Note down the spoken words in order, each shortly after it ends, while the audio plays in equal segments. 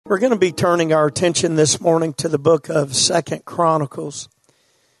We're going to be turning our attention this morning to the book of 2 Chronicles,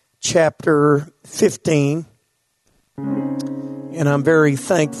 chapter 15. And I'm very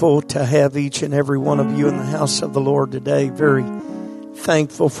thankful to have each and every one of you in the house of the Lord today. Very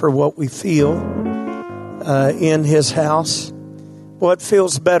thankful for what we feel in His house. Well, it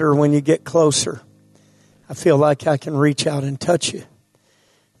feels better when you get closer. I feel like I can reach out and touch you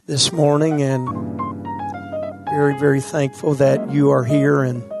this morning, and very, very thankful that you are here,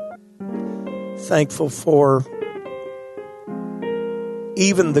 and thankful for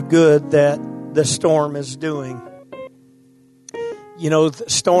even the good that the storm is doing. You know, the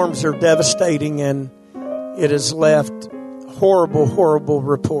storms are devastating, and it has left horrible, horrible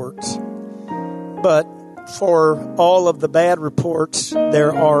reports. But for all of the bad reports,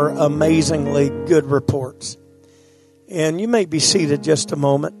 there are amazingly good reports. And you may be seated just a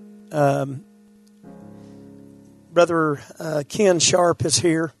moment. Brother Ken Sharp is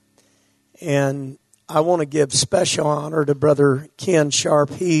here, and I want to give special honor to Brother Ken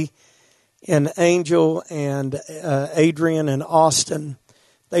Sharp. He and Angel and Adrian and Austin,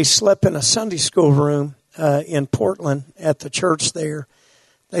 they slept in a Sunday school room in Portland at the church there.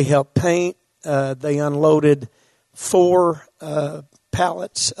 They helped paint. They unloaded 4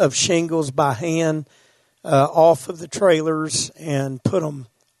 pallets of shingles by hand off of the trailers and put them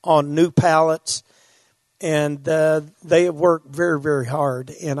on new pallets. And they have worked very, very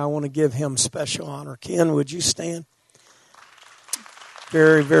hard, and I want to give him special honor. Ken, would you stand?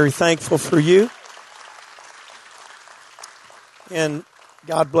 Very, very thankful for you. And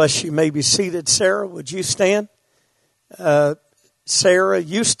God bless you. You may be seated. Sarah, would you stand? Sarah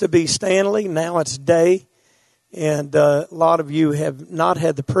used to be Stanley. Now it's Day. And a lot of you have not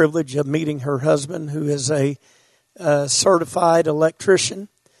had the privilege of meeting her husband, who is a certified electrician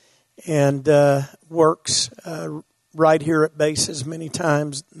and works right here at bases. Many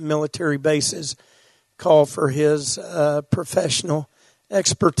times military bases call for his professional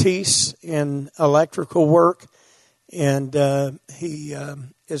expertise in electrical work, and he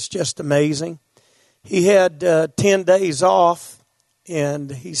is just amazing. He had 10 days off, and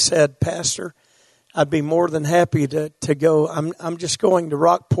he said, "Pastor, I'd be more than happy to go. I'm just going to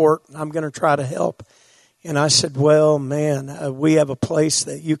Rockport, and I'm going to try to help." And I said, "Well, man, we have a place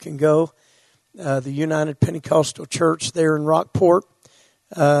that you can go, the United Pentecostal Church there in Rockport.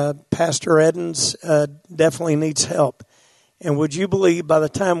 Pastor Edens definitely needs help." And would you believe, by the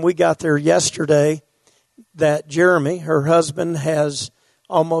time we got there yesterday, that Jeremy, her husband, has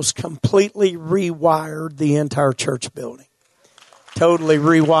almost completely rewired the entire church building. Totally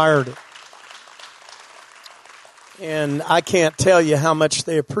rewired it. And I can't tell you how much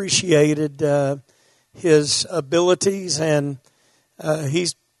they appreciated his abilities, and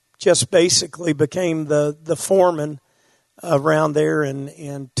he's just basically became the foreman around there,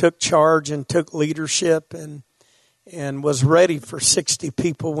 and took charge and took leadership, and was ready for 60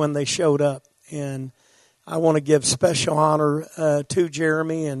 people when they showed up. And I want to give special honor to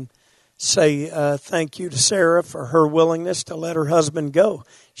Jeremy and say thank you to Sarah for her willingness to let her husband go.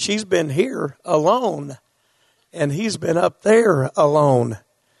 She's been here alone, and he's been up there alone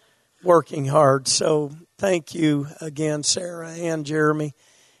working hard. So thank you again, Sarah and Jeremy.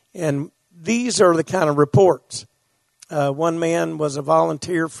 And these are the kind of reports. One man was a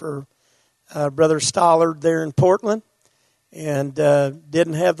volunteer for Brother Stollard there in Portland, and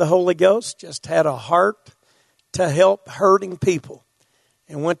didn't have the Holy Ghost, just had a heart to help hurting people,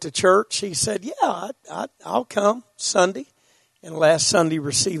 and went to church. He said, "Yeah, I'll come Sunday," and last Sunday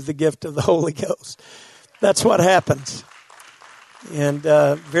received the gift of the Holy Ghost. That's what happens. And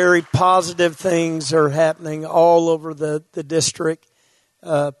very positive things are happening all over the district.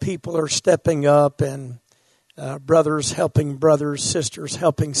 People are stepping up, and brothers helping brothers, sisters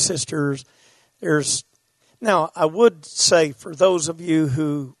helping sisters. Now, I would say, for those of you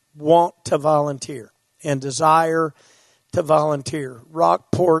who want to volunteer and desire to volunteer,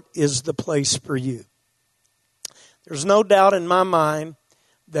 Rockport is the place for you. There's no doubt in my mind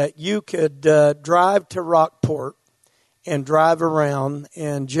that you could drive to Rockport and drive around,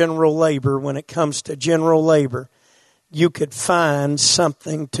 and general labor, when it comes to general labor, you could find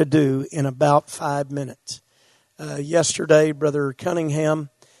something to do in about 5 minutes. Yesterday, Brother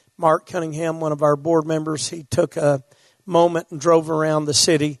Mark Cunningham, one of our board members, he took a moment and drove around the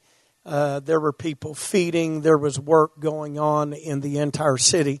city. There were people feeding. There was work going on in the entire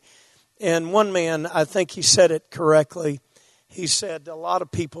city. And one man, I think he said it correctly, he said a lot of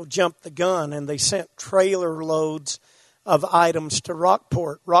people jumped the gun and they sent trailer loads of items to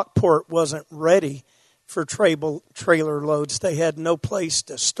Rockport. Rockport wasn't ready for trailer loads. They had no place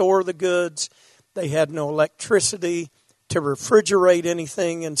to store the goods. They had no electricity to refrigerate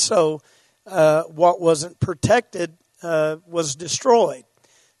anything, and so what wasn't protected was destroyed.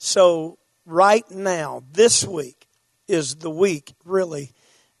 So right now, this week is the week, really,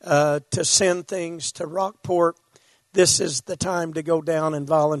 to send things to Rockport. This is the time to go down and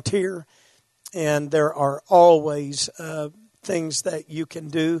volunteer, and there are always things that you can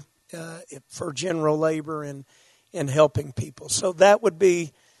do for general labor and helping people. So that would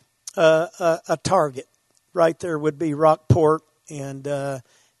be a target. Right there would be Rockport, and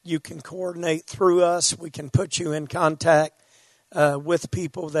you can coordinate through us. We can put you in contact with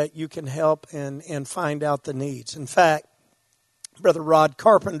people that you can help and find out the needs. In fact, Brother Rod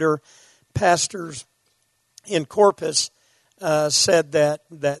Carpenter, pastors in Corpus, said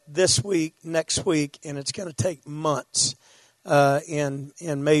that this week, next week, and it's going to take months and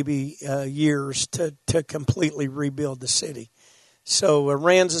maybe years to completely rebuild the city. So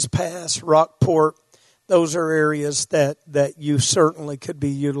Aransas Pass, Rockport, those are areas that you certainly could be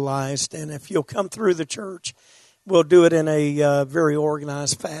utilized. And if you'll come through the church, we'll do it in a very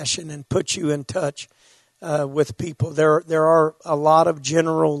organized fashion and put you in touch with people. There are a lot of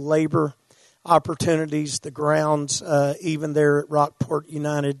general labor opportunities. The grounds, even there at Rockport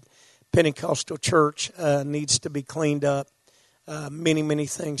United Pentecostal Church, needs to be cleaned up. Many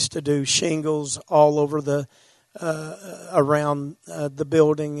things to do. Shingles all over the around the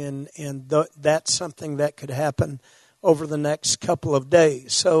building, and that's something that could happen over the next couple of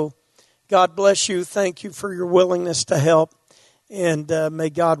days. So God bless you. Thank you for your willingness to help, and may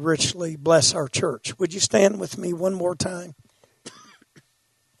God richly bless our church. Would you stand with me one more time?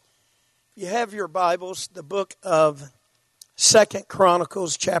 You have your Bibles, the book of 2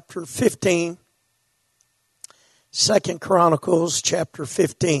 Chronicles chapter 15. 2 Chronicles chapter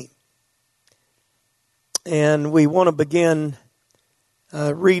 15. And we want to begin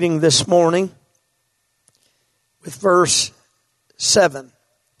reading this morning with verse 7.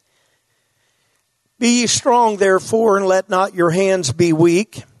 Be ye strong, therefore, and let not your hands be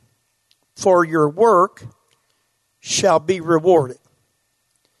weak, for your work shall be rewarded.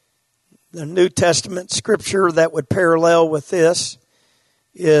 The New Testament scripture that would parallel with this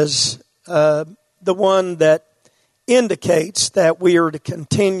is the one that indicates that we are to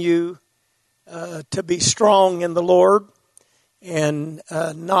continue to be strong in the Lord and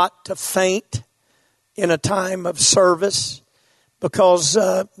not to faint in a time of service, because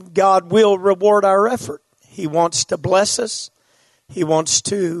God will reward our effort. He wants to bless us. He wants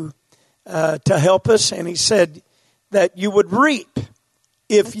to help us, and He said that you would reap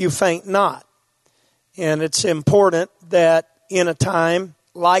if you faint not. And it's important that in a time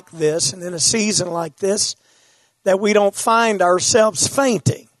like this and in a season like this, that we don't find ourselves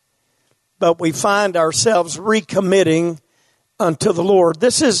fainting, but we find ourselves recommitting unto the Lord.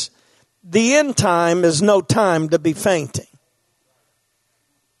 This is, the end time is no time to be fainting.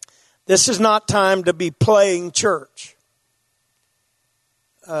 This is not time to be playing church.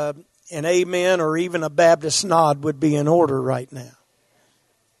 An amen or even a Baptist nod would be in order right now.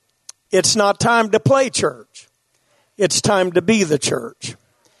 It's not time to play church. It's time to be the church.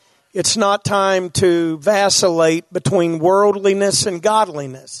 It's not time to vacillate between worldliness and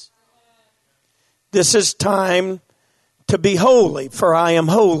godliness. This is time to be holy, for I am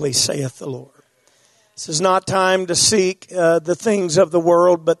holy, saith the Lord. This is not time to seek the things of the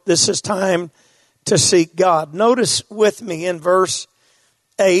world, but this is time to seek God. Notice with me in verse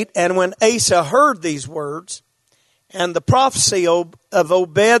 8, and when Asa heard these words and the prophecy of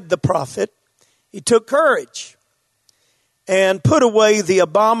Obed the prophet, he took courage and put away the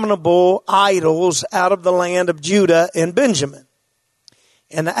abominable idols out of the land of Judah and Benjamin,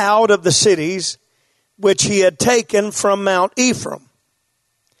 and out of the cities which he had taken from Mount Ephraim,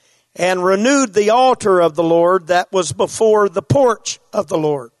 and renewed the altar of the Lord that was before the porch of the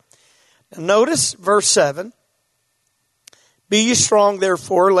Lord. Now notice verse 7. Be ye strong,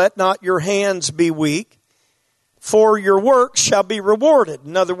 therefore, let not your hands be weak, for your work shall be rewarded.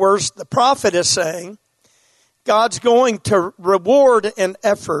 In other words, the prophet is saying, God's going to reward an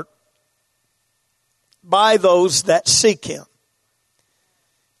effort by those that seek Him.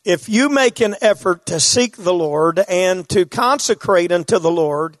 If you make an effort to seek the Lord and to consecrate unto the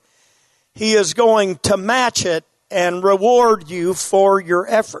Lord, He is going to match it and reward you for your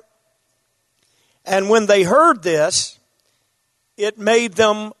effort. And when they heard this, it made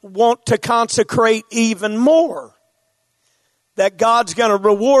them want to consecrate even more. That God's going to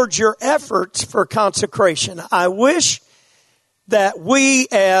reward your efforts for consecration. I wish that we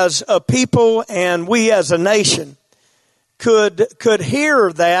as a people and we as a nation could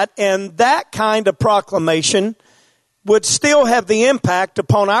hear that, and that kind of proclamation would still have the impact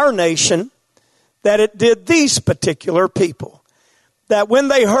upon our nation that it did these particular people. That when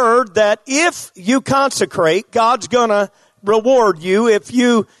they heard that if you consecrate, God's going to reward you. If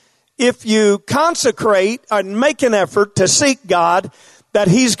you consecrate and make an effort to seek God, that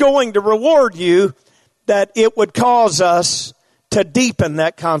He's going to reward you, that it would cause us to deepen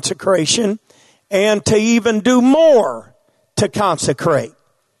that consecration and to even do more to consecrate.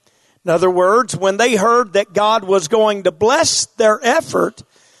 In other words, when they heard that God was going to bless their effort,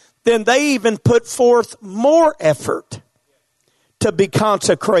 then they even put forth more effort to be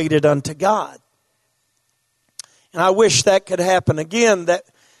consecrated unto God. And I wish that could happen again, that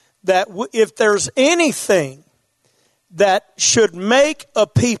if there's anything that should make a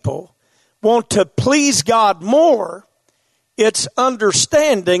people want to please God more, it's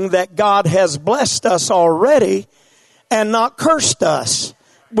understanding that God has blessed us already and not cursed us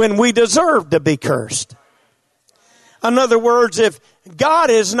when we deserve to be cursed. In other words, if God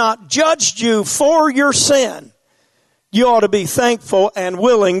has not judged you for your sin, you ought to be thankful and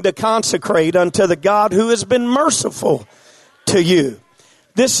willing to consecrate unto the God who has been merciful to you.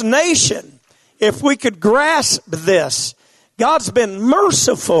 This nation, if we could grasp this, God's been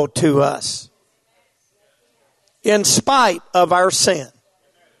merciful to us in spite of our sin.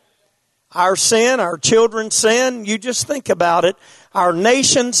 Our sin, our children's sin, you just think about it. Our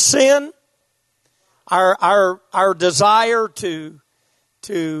nation's sin, our desire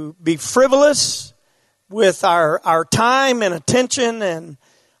to be frivolous with our time and attention, and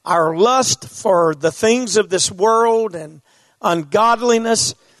our lust for the things of this world and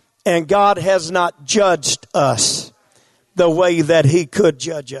ungodliness, and God has not judged us the way that He could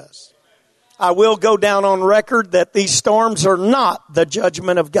judge us. I will go down on record that these storms are not the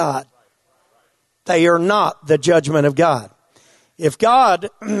judgment of God. They are not the judgment of God. If God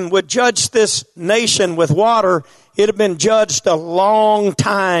would judge this nation with water, it had been judged a long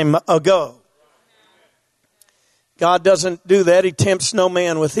time ago. God doesn't do that. He tempts no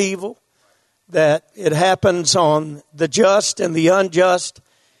man with evil. That it happens on the just and the unjust.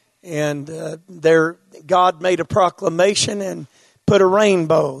 And God made a proclamation and put a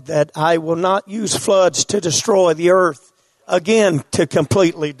rainbow that I will not use floods to destroy the earth again to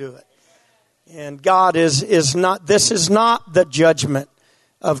completely do it. And God is not, this is not the judgment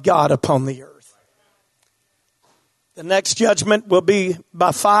of God upon the earth. The next judgment will be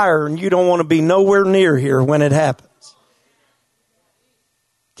by fire, and you don't want to be nowhere near here when it happens.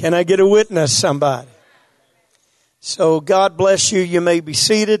 Can I get a witness, somebody? So God bless you. You may be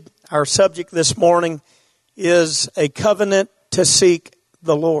seated. Our subject this morning is a covenant to seek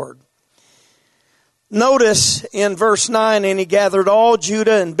the Lord. Notice in verse 9, and he gathered all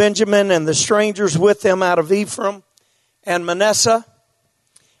Judah and Benjamin and the strangers with them out of Ephraim and Manasseh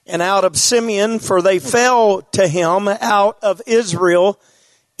and out of Simeon, for they fell to him out of Israel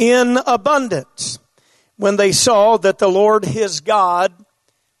in abundance, when they saw that the Lord his God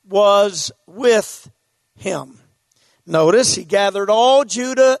was with him. Notice he gathered all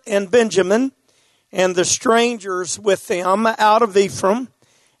Judah and Benjamin and the strangers with them out of Ephraim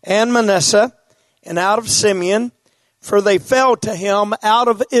and Manasseh and out of Simeon, for they fell to him out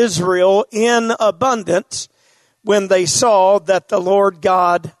of Israel in abundance when they saw that the Lord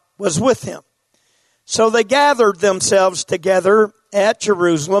God was with him. So they gathered themselves together at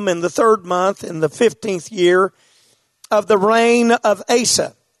Jerusalem in the 3rd month in the 15th year of the reign of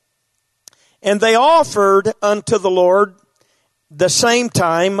Asa. And they offered unto the Lord the same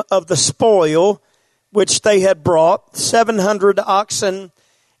time of the spoil which they had brought, 700 oxen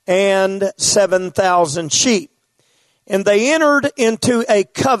and 7,000 sheep. And they entered into a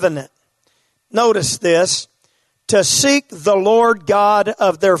covenant. Notice this, to seek the Lord God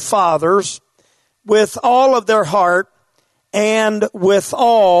of their fathers with all of their heart and with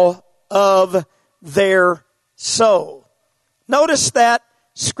all of their soul. Notice that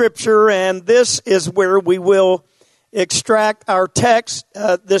scripture, and this is where we will extract our text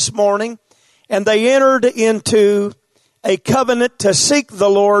this morning. And they entered into a covenant to seek the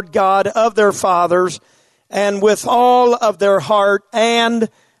Lord God of their fathers, and with all of their heart and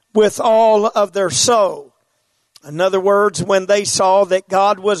with all of their soul. In other words, when they saw that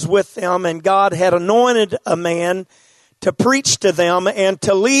God was with them and God had anointed a man to preach to them and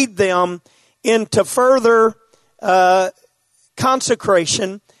to lead them into further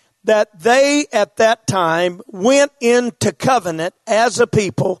consecration, that they at that time went into covenant as a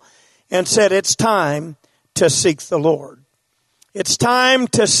people and said, it's time to seek the Lord. It's time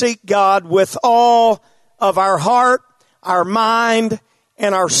to seek God with all of our heart, our mind,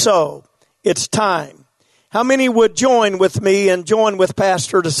 and our soul. It's time. How many would join with me and join with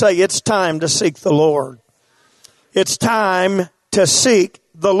Pastor to say, it's time to seek the Lord? It's time to seek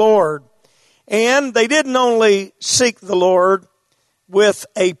the Lord. And they didn't only seek the Lord with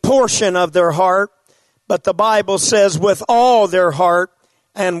a portion of their heart, but the Bible says with all their heart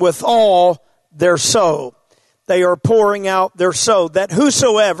and with all their soul. They are pouring out their soul. That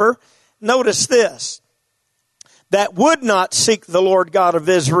whosoever, notice this, that would not seek the Lord God of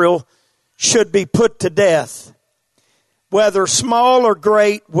Israel should be put to death, whether small or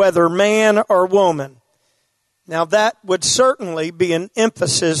great, whether man or woman. Now that would certainly be an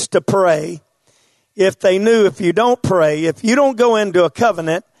emphasis to pray if they knew if you don't pray, if you don't go into a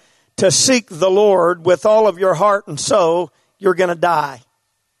covenant to seek the Lord with all of your heart and soul, you're going to die.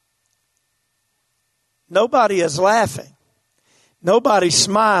 Nobody is laughing. Nobody's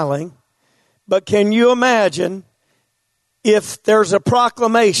smiling. But can you imagine if there's a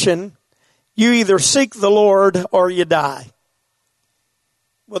proclamation, you either seek the Lord or you die?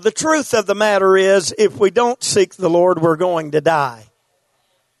 Well, the truth of the matter is, if we don't seek the Lord, we're going to die.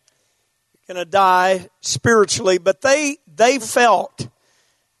 You're going to die spiritually. But they felt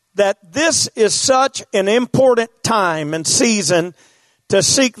that this is such an important time and season to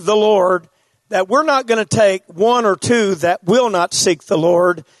seek the Lord that we're not going to take one or two that will not seek the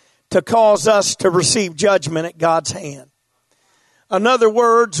Lord to cause us to receive judgment at God's hand. In other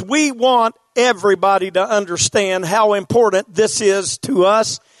words, we want everybody to understand how important this is to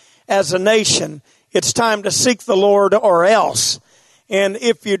us as a nation. It's time to seek the Lord or else. And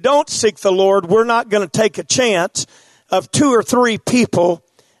if you don't seek the Lord, we're not going to take a chance of 2 or 3 people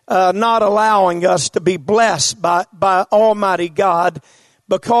not allowing us to be blessed by Almighty God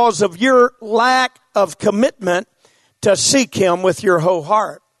because of your lack of commitment to seek Him with your whole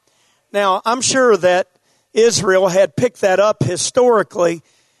heart. Now, I'm sure that Israel had picked that up historically,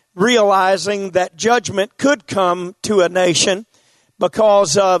 realizing that judgment could come to a nation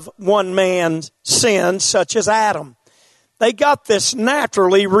because of one man's sin, such as Adam. They got this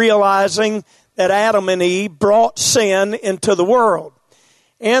naturally, realizing that Adam and Eve brought sin into the world.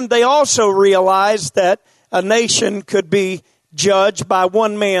 And they also realized that a nation could be judged by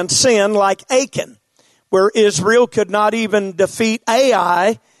one man's sin, like Achan, where Israel could not even defeat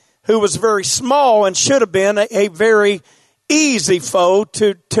Ai, who was very small and should have been a very easy foe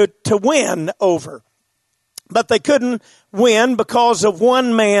to win over. But they couldn't win because of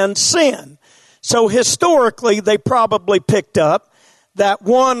one man's sin. So historically, they probably picked up that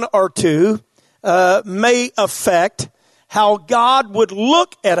 1 or 2 may affect how God would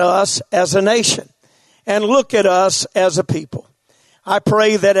look at us as a nation and look at us as a people. I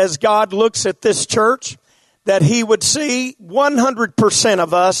pray that as God looks at this church, that He would see 100%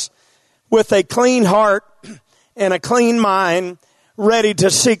 of us with a clean heart and a clean mind, ready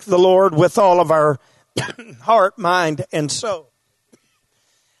to seek the Lord with all of our heart, mind, and soul.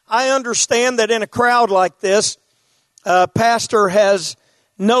 I understand that in a crowd like this, a pastor has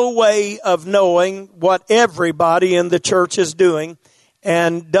no way of knowing what everybody in the church is doing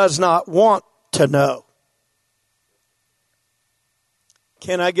and does not want to know.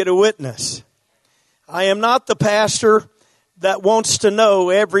 Can I get a witness? I am not the pastor that wants to know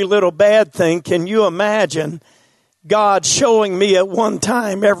every little bad thing. Can you imagine God showing me at one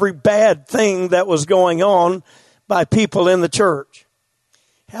time every bad thing that was going on by people in the church?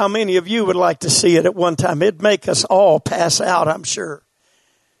 How many of you would like to see it at one time? It'd make us all pass out, I'm sure.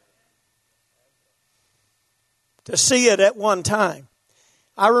 To see it at one time.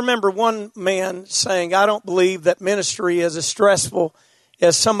 I remember one man saying, I don't believe that ministry is as stressful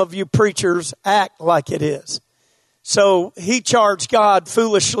as some of you preachers act like it is. So he charged God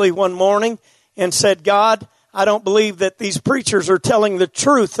foolishly one morning and said, God, I don't believe that these preachers are telling the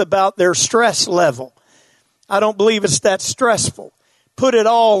truth about their stress level. I don't believe it's that stressful. Put it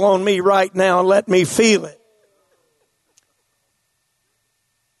all on me right now and let me feel it.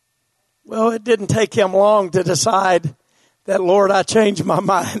 Well, it didn't take him long to decide that, Lord, I changed my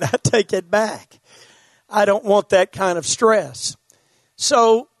mind. I take it back. I don't want that kind of stress.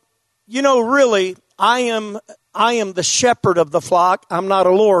 So, really, I am the shepherd of the flock. I'm not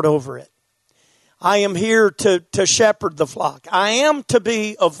a lord over it. I am here to shepherd the flock. I am to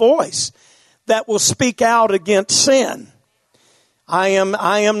be a voice that will speak out against sin. I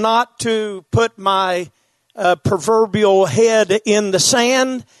am not to put my proverbial head in the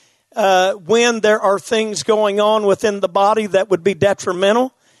sand when there are things going on within the body that would be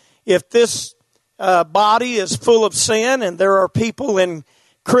detrimental. If this body is full of sin and there are people in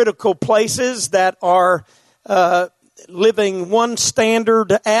critical places that are living one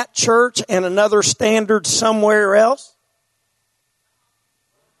standard at church and another standard somewhere else,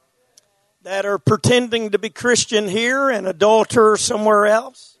 that are pretending to be Christian here and adulterer somewhere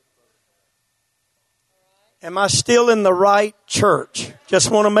else, Am I still in the right church? Just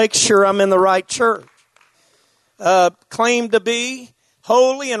want to make sure I'm in the right church. Claim to be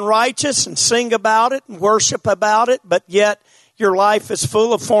holy and righteous and sing about it and worship about it, but yet your life is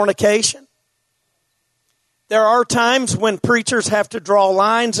full of fornication. There are times when preachers have to draw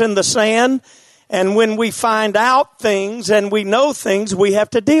lines in the sand, and when we find out things and we know things, we have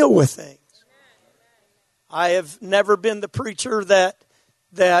to deal with things. I have never been the preacher that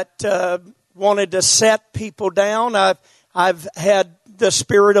wanted to set people down. I've had the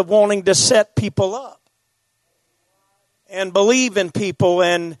spirit of wanting to set people up and believe in people,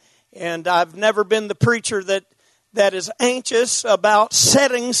 and I've never been the preacher that is anxious about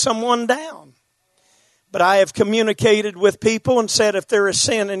setting someone down. But I have communicated with people and said, if there is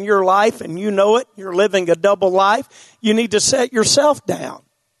sin in your life and you know it, you're living a double life, you need to set yourself down.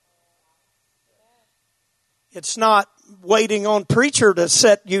 It's not waiting on preacher to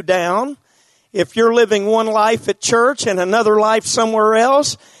set you down. If you're living one life at church and another life somewhere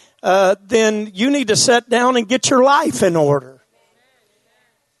else, then you need to sit down and get your life in order.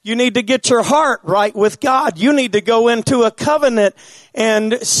 You need to get your heart right with God. You need to go into a covenant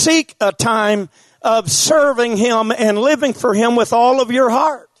and seek a time of serving Him and living for Him with all of your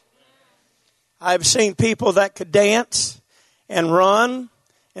heart. I've seen people that could dance and run,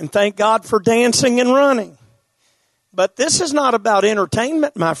 and thank God for dancing and running. But this is not about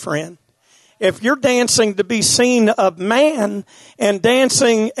entertainment, my friend. If you're dancing to be seen of man and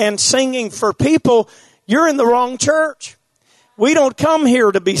dancing and singing for people, you're in the wrong church. We don't come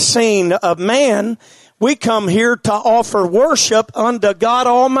here to be seen of man. We come here to offer worship unto God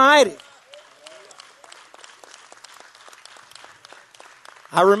Almighty.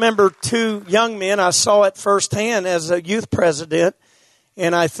 I remember two young men. I saw it firsthand as a youth president,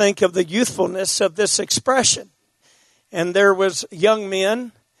 and I think of the youthfulness of this expression. And there was young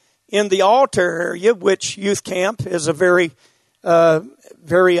men in the altar area, which youth camp is a very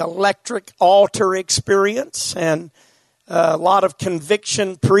electric altar experience, and a lot of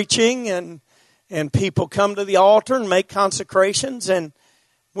conviction preaching, and people come to the altar and make consecrations. And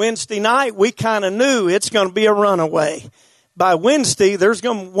Wednesday night, we kind of knew it's going to be a runaway. By Wednesday, there's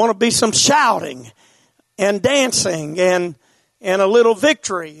going to want to be some shouting and dancing and a little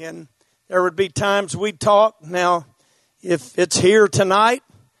victory. And there would be times we'd talk. Now, if it's here tonight,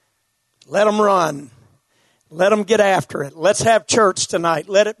 let them run. Let them get after it. Let's have church tonight.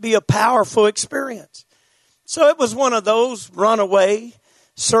 Let it be a powerful experience. So it was one of those runaway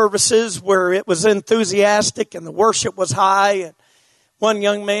services where it was enthusiastic and the worship was high. And one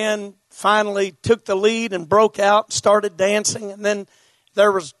young man finally took the lead and broke out and started dancing. And then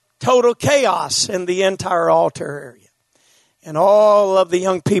there was total chaos in the entire altar area. And all of the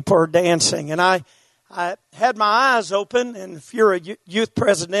young people are dancing. And I had my eyes open. And if you're a youth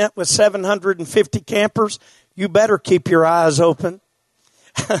president with 750 campers, you better keep your eyes open.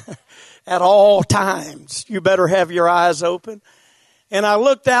 At all times, you better have your eyes open. And I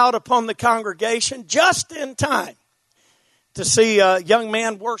looked out upon the congregation just in time to see a young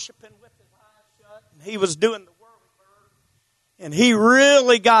man worshiping with his eyes shut. And he was doing the whirly-bird. And he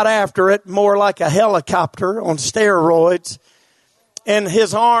really got after it, more like a helicopter on steroids. And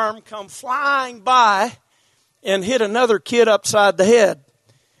his arm come flying by and hit another kid upside the head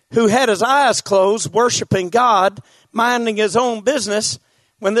who had his eyes closed, worshiping God, minding his own business,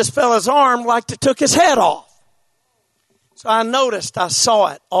 when this fella's arm like it took his head off. So I saw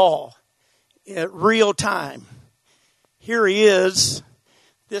it all in real time. Here he is.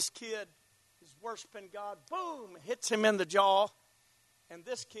 This kid is worshiping God. Boom, hits him in the jaw. And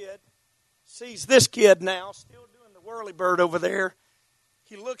this kid sees this kid now, still doing the whirly-bird over there.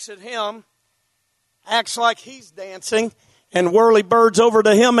 He looks at him, acts like he's dancing, and whirly-birds over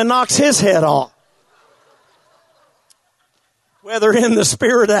to him and knocks his head off. Whether in the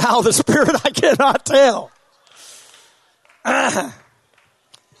spirit or out of the spirit, I cannot tell. But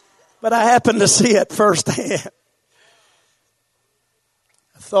I happened to see it firsthand.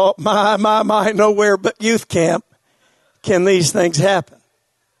 I thought, my, nowhere but youth camp can these things happen.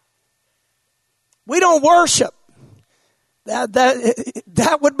 We don't worship.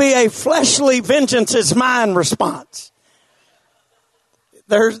 That would be a fleshly vengeance is mine response.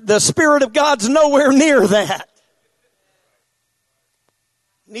 The Spirit of God's nowhere near that.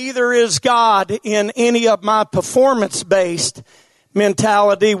 Neither is God in any of my performance-based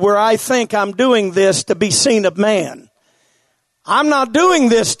mentality where I think I'm doing this to be seen of man. I'm not doing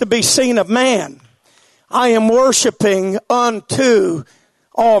this to be seen of man. I am worshiping unto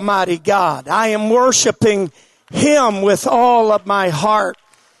Almighty God. I am worshiping Him with all of my heart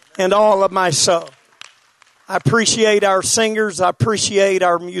and all of my soul. I appreciate our singers. I appreciate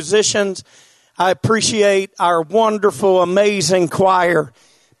our musicians. I appreciate our wonderful, amazing choir,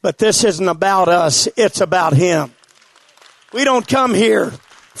 but this isn't about us. It's about Him. We don't come here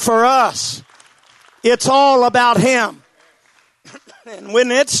for us. It's all about Him. And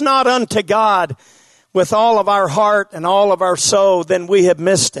when it's not unto God with all of our heart and all of our soul, then we have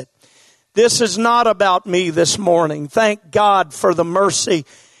missed it. This is not about me this morning. Thank God for the mercy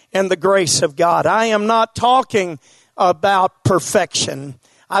and the grace of God. I am not talking about perfection.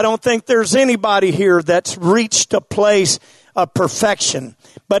 I don't think there's anybody here that's reached a place of perfection.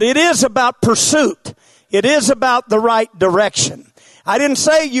 But it is about pursuit. It is about the right direction. I didn't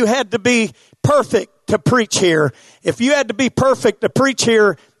say you had to be perfect to preach here. If you had to be perfect to preach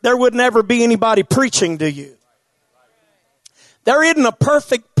here, there would never be anybody preaching to you. There isn't a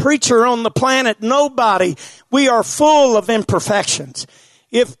perfect preacher on the planet. Nobody. We are full of imperfections.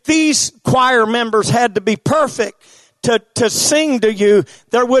 If these choir members had to be perfect to sing to you,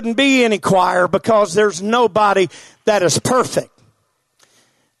 there wouldn't be any choir because there's nobody that is perfect.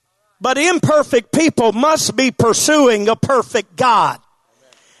 But imperfect people must be pursuing a perfect God.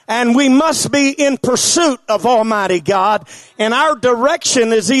 And we must be in pursuit of Almighty God. And our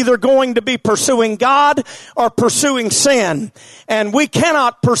direction is either going to be pursuing God or pursuing sin. And we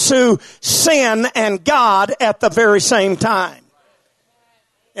cannot pursue sin and God at the very same time.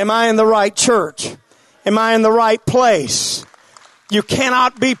 Am I in the right church? Am I in the right place? You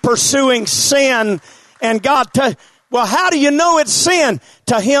cannot be pursuing sin and God. Well, how do you know it's sin?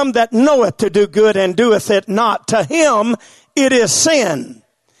 To him that knoweth to do good and doeth it not, to him it is sin.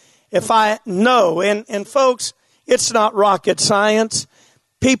 If I know, and folks, it's not rocket science.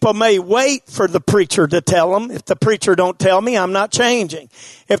 People may wait for the preacher to tell them. If the preacher don't tell me, I'm not changing.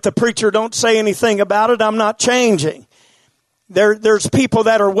 If the preacher don't say anything about it, I'm not changing. There's people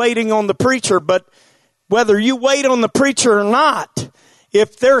that are waiting on the preacher, but whether you wait on the preacher or not,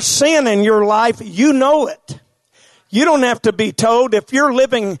 if there's sin in your life, you know it. You don't have to be told. If you're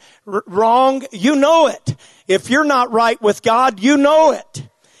living wrong, you know it. If you're not right with God, you know it.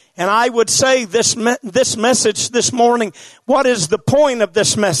 And I would say this message this morning, what is the point of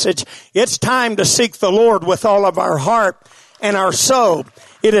this message? It's time to seek the Lord with all of our heart and our soul.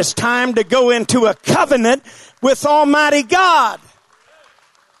 It is time to go into a covenant with Almighty God.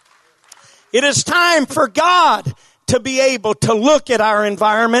 It is time for God to be able to look at our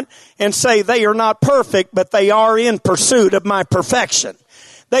environment and say they are not perfect, but they are in pursuit of my perfection.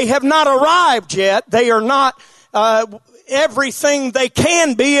 They have not arrived yet. They are not everything they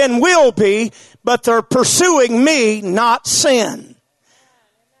can be and will be, but they're pursuing me, not sin.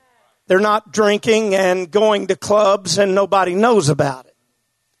 They're not drinking and going to clubs and nobody knows about it.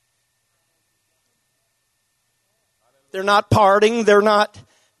 They're not partying. They're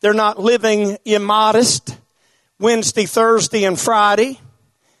not living immodest Wednesday, Thursday, and Friday.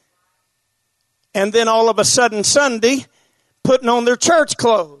 And then all of a sudden Sunday, putting on their church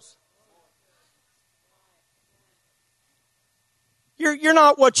clothes. You're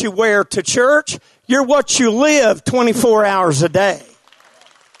not what you wear to church. You're what you live 24 hours a day.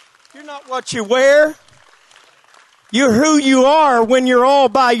 You're not what you wear. You're who you are when you're all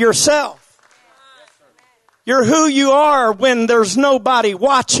by yourself. You're who you are when there's nobody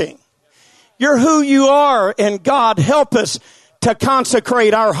watching. You're who you are, and God help us to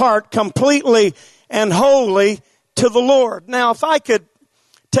consecrate our heart completely and wholly to the Lord. Now, if I could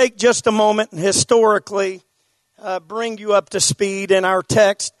take just a moment and historically bring you up to speed in our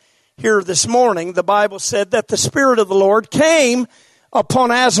text here this morning, the Bible said that the Spirit of the Lord came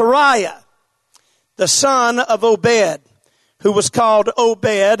upon Azariah, the son of Obed, who was called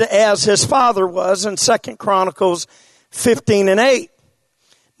Obed as his father was in 2 Chronicles 15:8.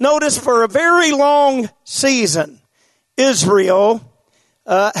 Notice for a very long season, Israel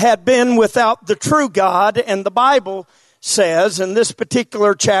had been without the true God, and the Bible says in this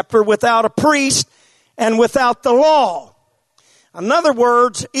particular chapter, without a priest and without the law. In other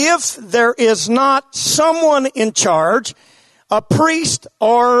words, if there is not someone in charge, a priest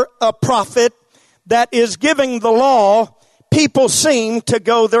or a prophet that is giving the law, people seem to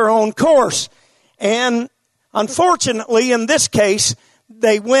go their own course. And unfortunately, in this case,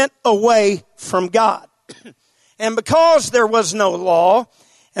 they went away from God. And because there was no law,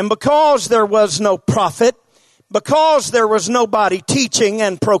 and because there was no prophet, because there was nobody teaching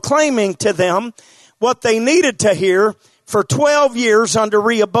and proclaiming to them what they needed to hear for 12 years under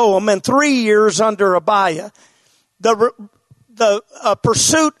Rehoboam and 3 years under Abiah, the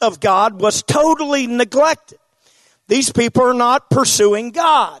pursuit of God was totally neglected. These people are not pursuing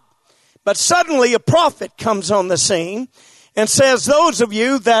God. But suddenly a prophet comes on the scene and says, those of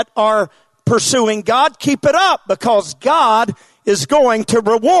you that are pursuing God, keep it up because God is going to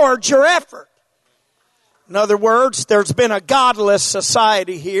reward your effort. In other words, there's been a godless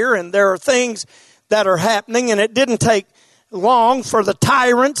society here, and there are things that are happening, and it didn't take long for the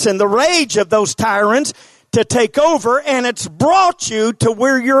tyrants and the rage of those tyrants to take over, and it's brought you to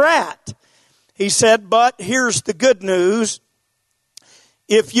where you're at. He said, but here's the good news.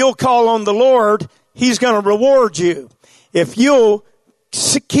 If you'll call on the Lord, He's going to reward you. If you'll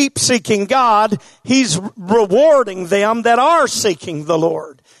keep seeking God, He's rewarding them that are seeking the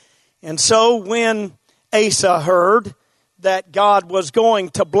Lord. And so when Asa heard that God was going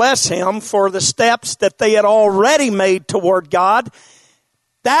to bless him for the steps that they had already made toward God,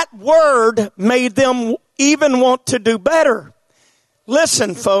 that word made them even want to do better.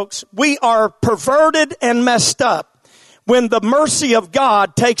 Listen, folks, we are perverted and messed up when the mercy of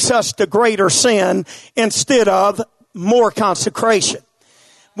God takes us to greater sin instead of more consecration.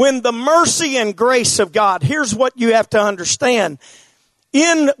 When the mercy and grace of God, here's what you have to understand.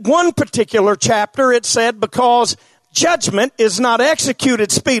 In one particular chapter, it said, because judgment is not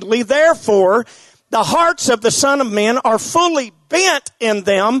executed speedily, therefore the hearts of the Son of Men are fully bent in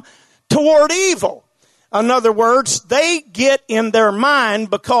them toward evil. In other words, they get in their mind,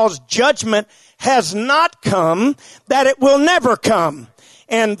 because judgment has not come, that it will never come.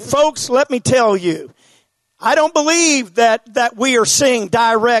 And folks, let me tell you, I don't believe that we are seeing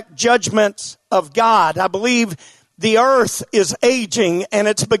direct judgments of God. I believe the earth is aging, and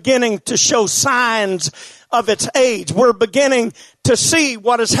it's beginning to show signs of its age. We're beginning to see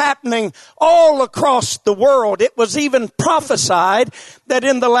what is happening all across the world. It was even prophesied that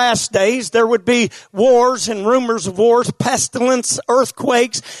in the last days there would be wars and rumors of wars, pestilence,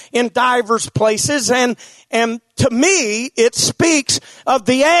 earthquakes in divers places. And to me, it speaks of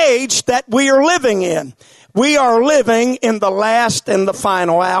the age that we are living in. We are living in the last and the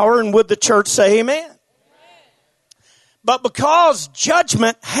final hour. And would the church say amen? But because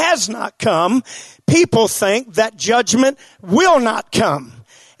judgment has not come, people think that judgment will not come.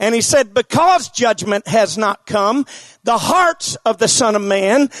 And he said, because judgment has not come, the hearts of the Son of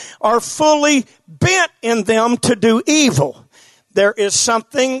Man are fully bent in them to do evil. There is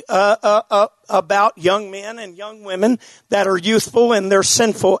something about young men and young women that are youthful in their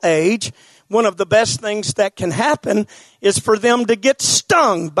sinful age. One of the best things that can happen is for them to get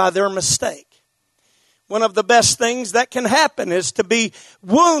stung by their mistake. One of the best things that can happen is to be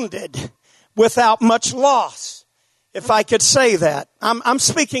wounded without much loss, if I could say that. I'm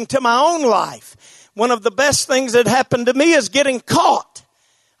speaking to my own life. One of the best things that happened to me is getting caught.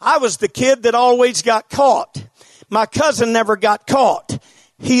 I was the kid that always got caught. My cousin never got caught.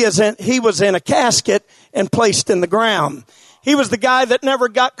 He was in a casket and placed in the ground. He was the guy that never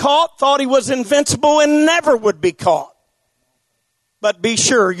got caught, thought he was invincible and never would be caught. But be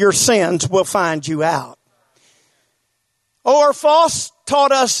sure your sins will find you out. O.R. Foss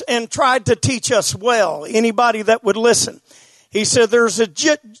taught us and tried to teach us well, anybody that would listen. He said there's a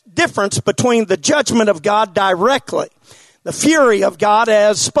difference between the judgment of God directly, the fury of God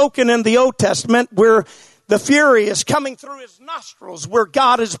as spoken in the Old Testament, where the fury is coming through his nostrils, where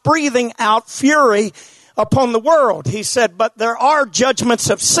God is breathing out fury upon the world. He said, but there are judgments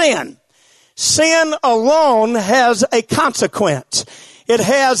of sin. Sin alone has a consequence. It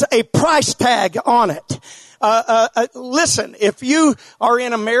has a price tag on it. Listen, if you are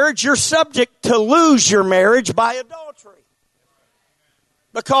in a marriage, you're subject to lose your marriage by adultery.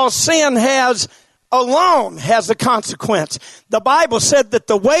 Because sin alone has a consequence. The Bible said that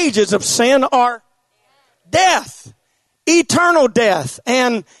the wages of sin are death, eternal death,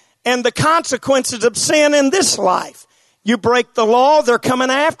 and the consequences of sin in this life. You break the law, they're coming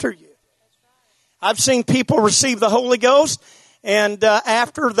after you. I've seen people receive the Holy Ghost, and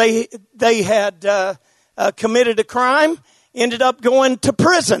after they had committed a crime, ended up going to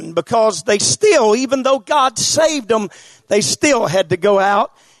prison because they still, even though God saved them, they still had to go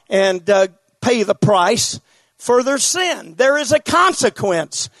out and pay the price for their sin. There is a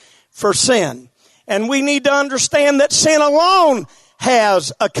consequence for sin. And we need to understand that sin alone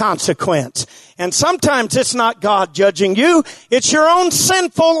has a consequence. And sometimes it's not God judging you. It's your own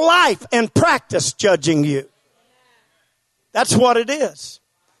sinful life and practice judging you. That's what it is.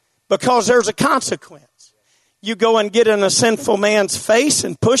 Because there's a consequence. You go and get in a sinful man's face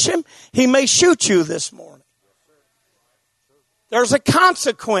and push him, he may shoot you this morning. There's a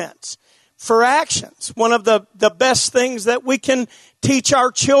consequence for actions. One of the best things that we can teach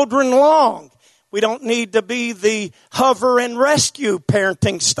our children long. We don't need to be the hover and rescue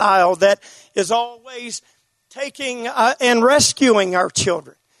parenting style that is always taking and rescuing our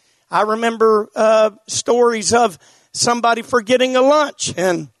children. I remember stories of somebody forgetting a lunch,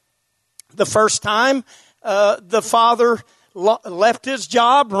 and the first time the father left his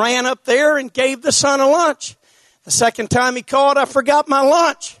job, ran up there and gave the son a lunch. The second time he called, I forgot my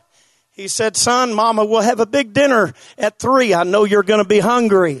lunch. He said, son, Mama will have a big dinner at 3. I know you're going to be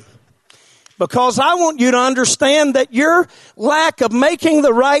hungry. Because I want you to understand that your lack of making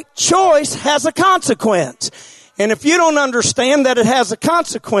the right choice has a consequence. And if you don't understand that it has a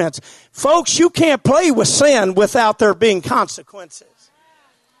consequence, folks, you can't play with sin without there being consequences.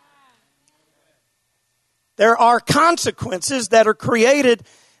 There are consequences that are created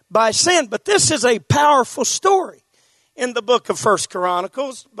by sin. But this is a powerful story in the book of 1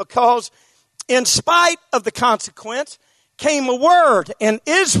 Chronicles, because in spite of the consequence came a word, and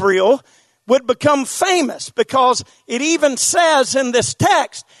Israel would become famous, because it even says in this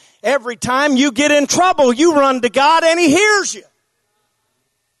text, every time you get in trouble, you run to God and He hears you.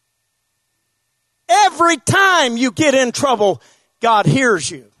 Every time you get in trouble, God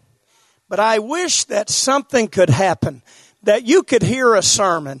hears you. But I wish that something could happen, that you could hear a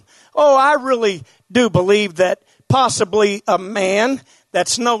sermon. Oh, I really do believe that possibly a man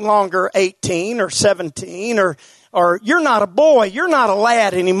that's no longer 18 or 17 or you're not a boy, you're not a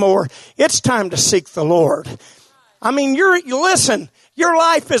lad anymore. It's time to seek the Lord. I mean, you listen, your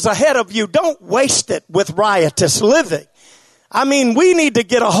life is ahead of you. Don't waste it with riotous living. I mean, we need to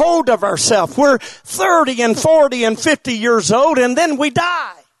get a hold of ourselves. We're 30 and 40 and 50 years old, and then we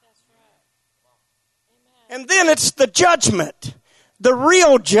die. And then it's the judgment, the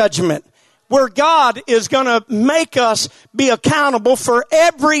real judgment, where God is going to make us be accountable for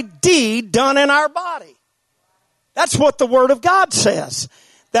every deed done in our body. That's what the Word of God says,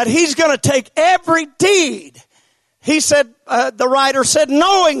 that He's going to take every deed. He said, the writer said,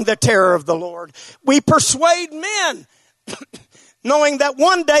 knowing the terror of the Lord, we persuade men, knowing that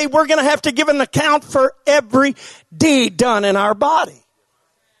one day we're going to have to give an account for every deed done in our body.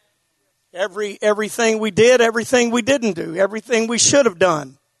 Everything we did, everything we didn't do, everything we should have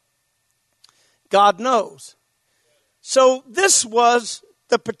done. God knows. So this was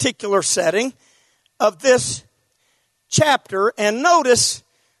the particular setting of this chapter. And notice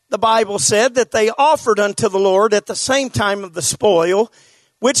the Bible said that they offered unto the Lord at the same time of the spoil,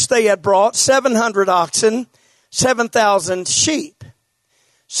 which they had brought, 700 oxen, 7,000 sheep.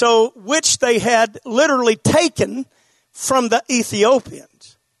 So, which they had literally taken from the Ethiopians.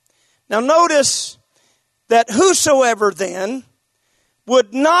 Now notice that whosoever then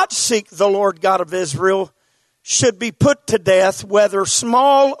would not seek the Lord God of Israel should be put to death, whether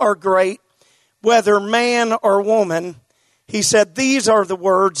small or great, whether man or woman. He said, these are the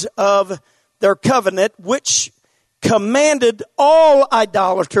words of their covenant, which commanded all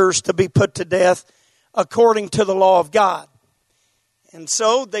idolaters to be put to death according to the law of God. And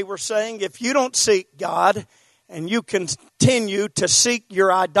so they were saying, if you don't seek God and you continue to seek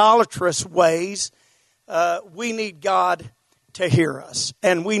your idolatrous ways, we need God to hear us,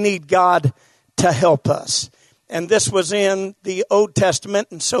 and we need God to help us. And this was in the Old Testament,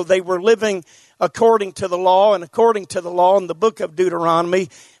 and so they were living according to the law, and according to the law in the book of Deuteronomy,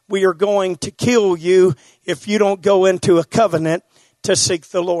 we are going to kill you if you don't go into a covenant to seek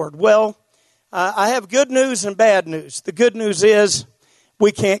the Lord. Well, I have good news and bad news. The good news is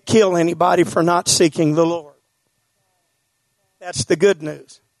we can't kill anybody for not seeking the Lord. That's the good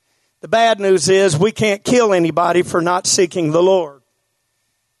news. The bad news is we can't kill anybody for not seeking the Lord.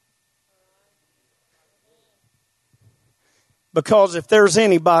 Because if there's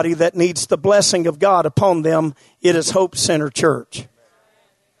anybody that needs the blessing of God upon them, it is Hope Center Church.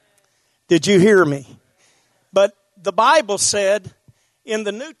 Did you hear me? But the Bible said in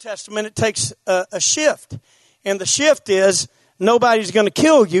the New Testament it takes a shift. And the shift is nobody's going to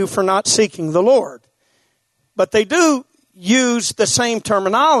kill you for not seeking the Lord. But they do use the same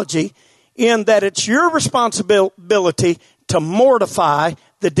terminology in that it's your responsibility to mortify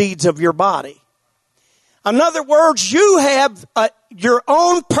the deeds of your body. In other words, you have your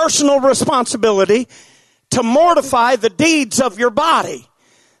own personal responsibility to mortify the deeds of your body.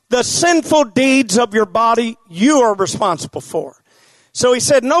 The sinful deeds of your body you are responsible for. So he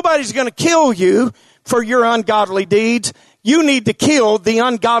said, nobody's going to kill you for your ungodly deeds. You need to kill the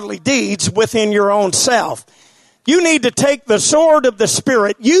ungodly deeds within your own self. You need to take the sword of the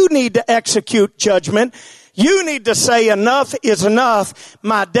Spirit. You need to execute judgment. You need to say enough is enough.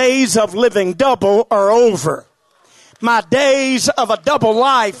 My days of living double are over. My days of a double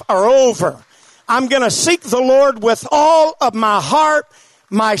life are over. I'm going to seek the Lord with all of my heart,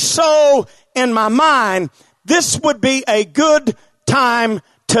 my soul, and my mind. This would be a good time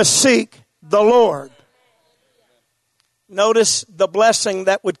to seek the Lord. Notice the blessing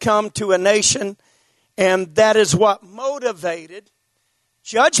that would come to a nation, and that is what motivated.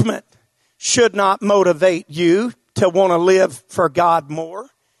 Judgment should not motivate you to want to live for God more.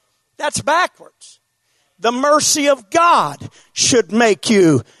 That's backwards. The mercy of God should make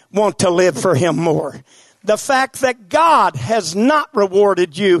you want to live for Him more. The fact that God has not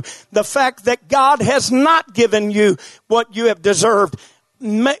rewarded you, the fact that God has not given you what you have deserved,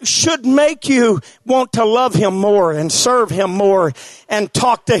 should make you want to love Him more and serve Him more and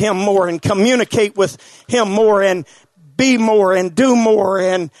talk to Him more and communicate with Him more and be more and do more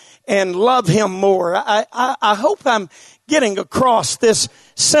and love Him more. I hope I'm getting across this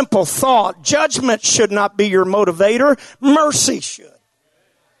simple thought. Judgment should not be your motivator. Mercy should.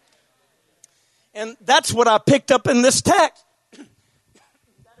 And that's what I picked up in this text. That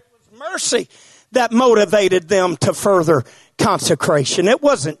it was mercy that motivated them to further consecration. It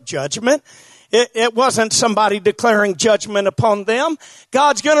wasn't judgment. It wasn't somebody declaring judgment upon them.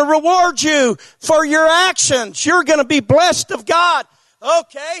 God's going to reward you for your actions. You're going to be blessed of God.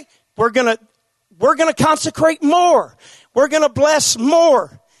 Okay, we're going to consecrate more. We're going to bless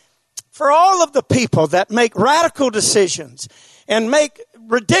more. For all of the people that make radical decisions and make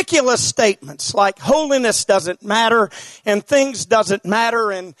ridiculous statements like holiness doesn't matter and things doesn't matter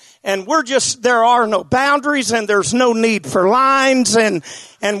and there are no boundaries and there's no need for lines and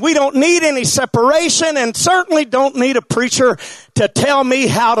we don't need any separation and certainly don't need a preacher to tell me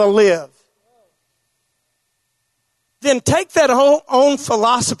how to live. Then take that own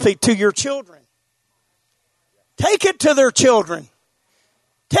philosophy to your children. Take it to their children.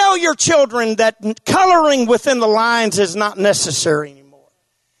 Tell your children that coloring within the lines is not necessary anymore.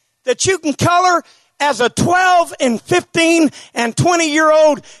 That you can color as a 12 and 15 and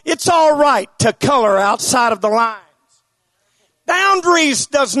 20-year-old. It's all right to color outside of the lines. Boundaries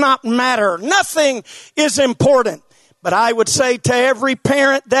does not matter. Nothing is important. But I would say to every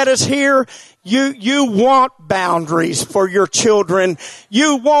parent that is here, you want boundaries for your children.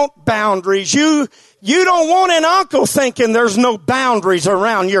 You want boundaries. You don't want an uncle thinking there's no boundaries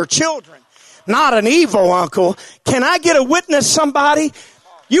around your children. Not an evil uncle. Can I get a witness, somebody?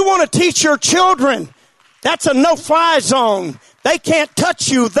 You want to teach your children. That's a no-fly zone. They can't touch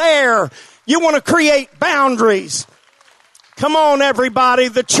you there. You want to create boundaries. Come on, everybody.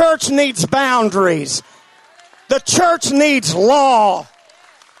 The church needs boundaries. The church needs law.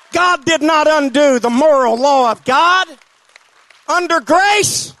 God did not undo the moral law of God. Under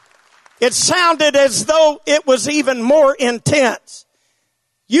grace, it sounded as though it was even more intense.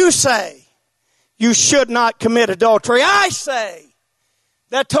 You say you should not commit adultery. I say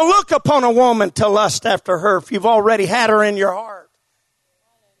that to look upon a woman to lust after her if you've already had her in your heart.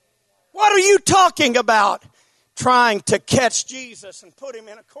 What are you talking about? Trying to catch Jesus and put Him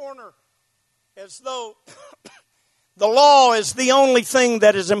in a corner as though the law is the only thing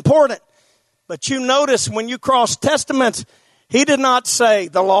that is important. But you notice when you cross testaments, He did not say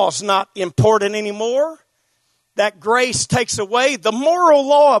the law's not important anymore. That grace takes away. The moral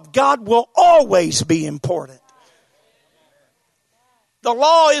law of God will always be important. The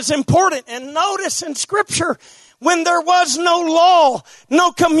law is important. And notice in Scripture, when there was no law,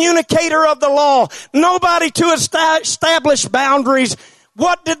 no communicator of the law, nobody to establish boundaries,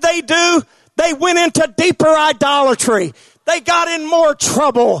 what did they do? They went into deeper idolatry. They got in more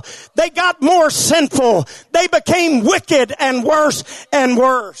trouble. They got more sinful. They became wicked and worse and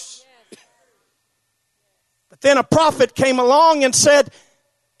worse. But then a prophet came along and said,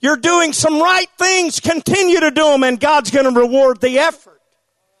 you're doing some right things. Continue to do them, and God's going to reward the effort.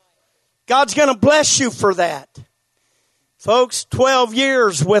 God's going to bless you for that. Folks, 12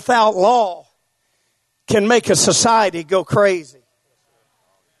 years without law can make a society go crazy.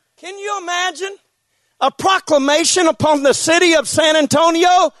 Can you imagine a proclamation upon the city of San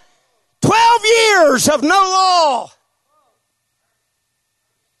Antonio? 12 years of no law.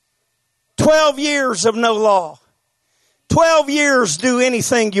 12 years of no law. 12 years do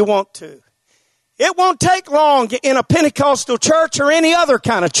anything you want to. It won't take long in a Pentecostal church or any other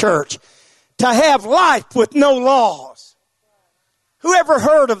kind of church to have life with no laws. Who ever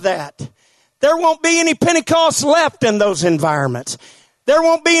heard of that? There won't be any Pentecost left in those environments. There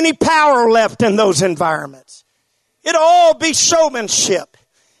won't be any power left in those environments. It'll all be showmanship.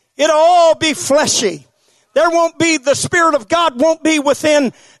 It'll all be fleshy. There won't be, the Spirit of God won't be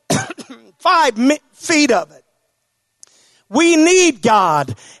within 5 feet of it. We need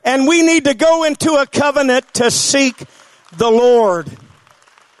God, and we need to go into a covenant to seek the Lord.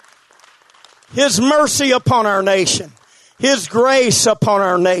 His mercy upon our nation. His grace upon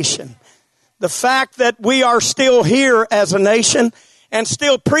our nation. The fact that we are still here as a nation and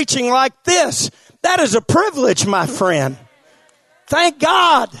still preaching like this, that is a privilege, my friend. Thank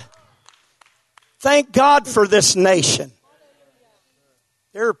God. Thank God for this nation.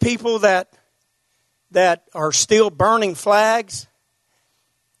 There are people that that are still burning flags.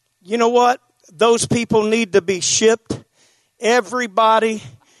 You know what? Those people need to be shipped. Everybody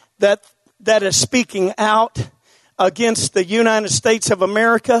that is speaking out against the United States of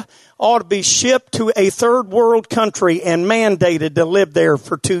America ought to be shipped to a third world country and mandated to live there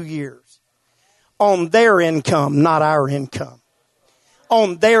for 2 years. On their income, not our income.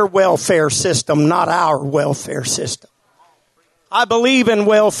 On their welfare system, not our welfare system. I believe in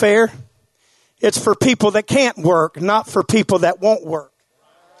welfare. It's for people that can't work, not for people that won't work.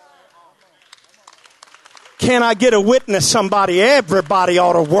 Can I get a witness, somebody? Everybody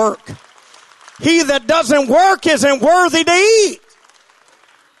ought to work. He that doesn't work isn't worthy to eat.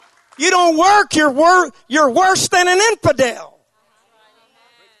 You don't work, you're worse than an infidel.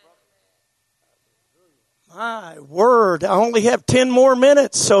 My word, I only have 10 more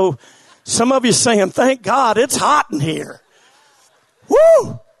minutes, so some of you saying, thank God, it's hot in here.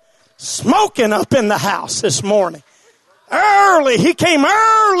 Woo! Smoking up in the house this morning. Early, he came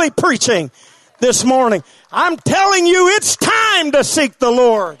early preaching this morning. I'm telling you, it's time to seek the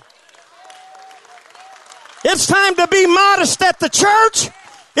Lord. It's time to be modest at the church.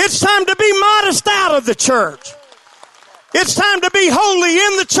 It's time to be modest out of the church. It's time to be holy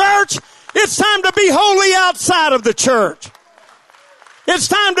in the church. It's time to be holy outside of the church. It's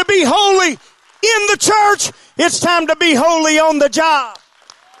time to be holy in the church. It's time to be holy on the job.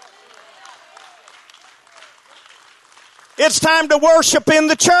 It's time to worship in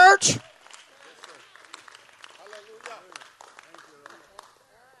the church.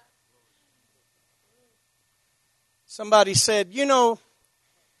 Somebody said, you know,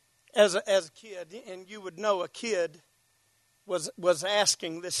 as a kid, and you would know a kid was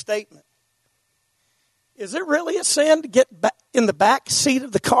asking this statement. Is it really a sin to get back in the back seat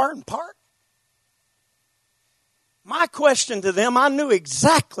of the car and park? My question to them, I knew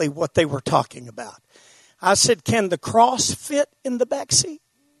exactly what they were talking about. I said, can the cross fit in the back seat?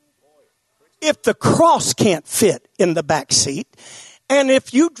 If the cross can't fit in the back seat, and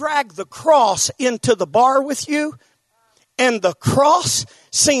if you drag the cross into the bar with you, and the cross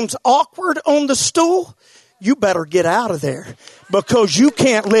seems awkward on the stool, you better get out of there, because you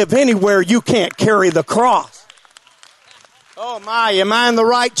can't live anywhere you can't carry the cross. Oh my, am I in the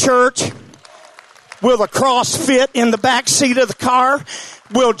right church? Will the cross fit in the back seat of the car?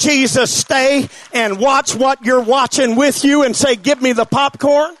 Will Jesus stay and watch what you're watching with you and say, give me the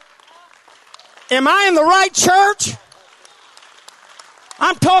popcorn? Am I in the right church?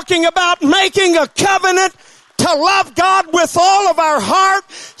 I'm talking about making a covenant to love God with all of our heart,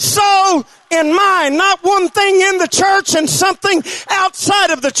 soul, and mind. Not one thing in the church and something outside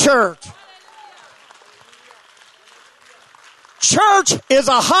of the church. Church is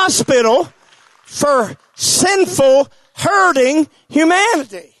a hospital for sinful, hurting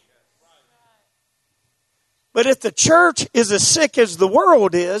humanity. But if the church is as sick as the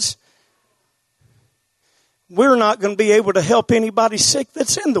world is, we're not going to be able to help anybody sick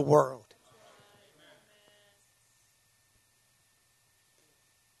that's in the world.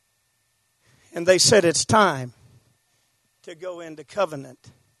 And they said it's time to go into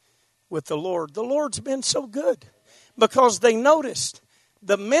covenant with the Lord. The Lord's been so good because they noticed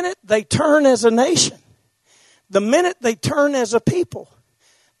the minute they turn as a nation, the minute they turn as a people,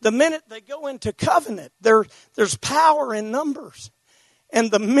 the minute they go into covenant, there's power in numbers. And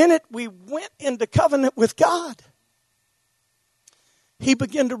the minute we went into covenant with God, He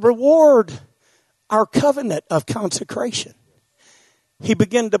began to reward our covenant of consecration. He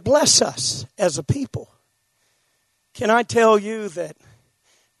began to bless us as a people. Can I tell you that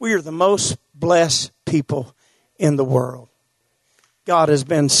we are the most blessed people in the world? God has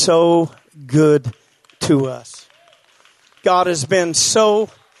been so good to us. God has been so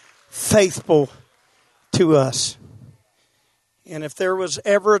faithful to us. And if there was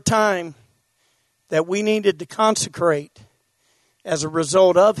ever a time that we needed to consecrate as a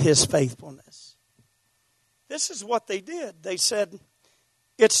result of His faithfulness, this is what they did. They said,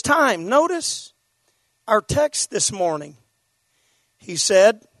 it's time. Notice our text this morning. He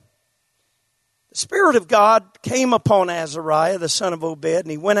said, the Spirit of God came upon Azariah, the son of Obed,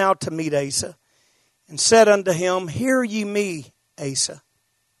 and he went out to meet Asa, and said unto him, hear ye me, Asa,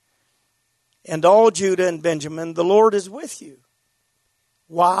 and all Judah and Benjamin, the Lord is with you,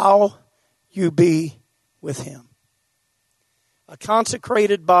 while you be with Him. A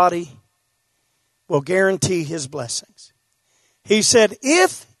consecrated body will guarantee His blessings. He said,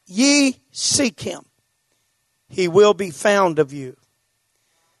 if ye seek Him, He will be found of you.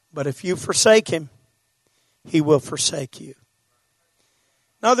 But if you forsake Him, He will forsake you.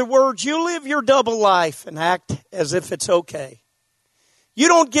 In other words, you live your double life and act as if it's okay. You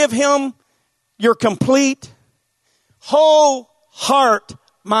don't give Him your complete, whole heart,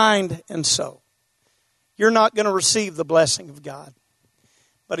 mind, and soul, you're not going to receive the blessing of God.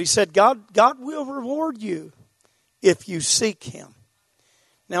 But he said, God will reward you if you seek him.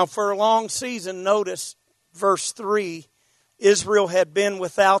 Now, for a long season, notice verse 3, Israel had been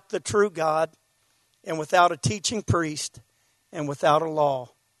without the true God and without a teaching priest and without a law.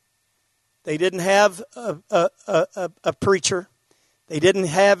 They didn't have a preacher. They didn't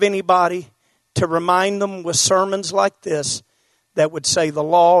have anybody to remind them with sermons like this that would say the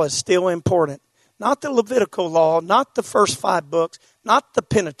law is still important. Not the Levitical law, not the first 5 books, not the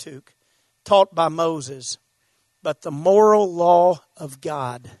Pentateuch taught by Moses, but the moral law of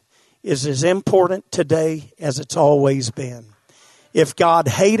God is as important today as it's always been. If God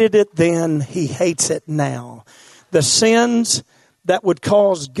hated it then, he hates it now. The sins that would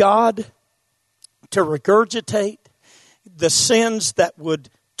cause God to regurgitate, the sins that would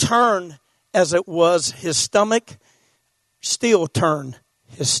turn, as it was his stomach, still turn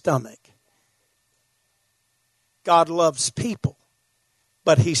his stomach. God loves people,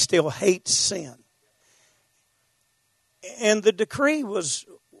 but he still hates sin. And the decree was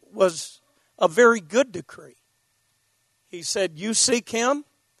a very good decree. He said, you seek him,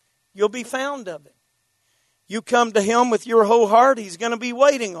 you'll be found of him. You come to him with your whole heart, he's going to be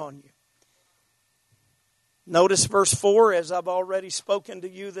waiting on you. Notice verse 4, as I've already spoken to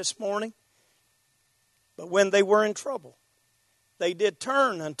you this morning. But when they were in trouble, they did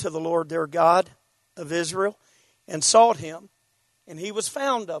turn unto the Lord their God of Israel and sought him, and he was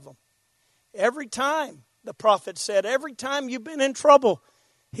found of them. Every time, the prophet said, every time you've been in trouble,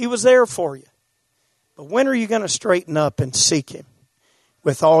 he was there for you. But when are you going to straighten up and seek him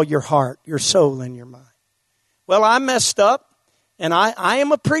with all your heart, your soul, and your mind? Well, I messed up, and I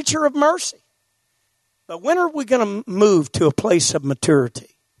am a preacher of mercy. But when are we going to move to a place of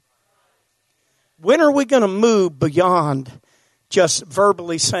maturity? When are we going to move beyond just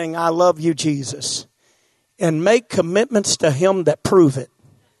verbally saying, I love you, Jesus, and make commitments to him that prove it?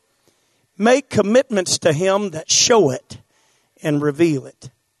 Make commitments to him that show it and reveal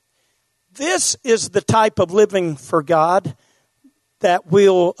it. This is the type of living for God that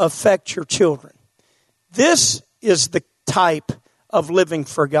will affect your children. This is the type of living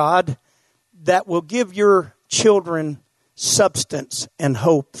for God that will give your children substance and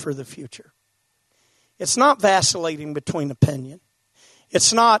hope for the future. It's not vacillating between opinion.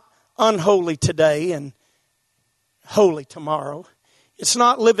 It's not unholy today and holy tomorrow. It's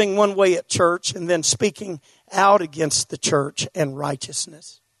not living one way at church and then speaking out against the church and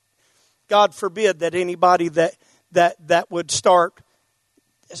righteousness. God forbid that anybody that would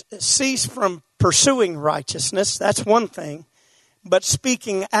cease from pursuing righteousness, that's one thing, but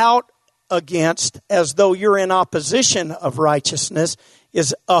speaking out against as though you're in opposition of righteousness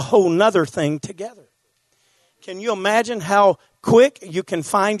is a whole nother thing together. Can you imagine how quick you can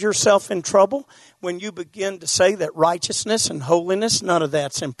find yourself in trouble when you begin to say that righteousness and holiness, none of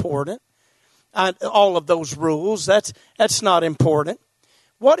that's important? All of those rules, that's not important.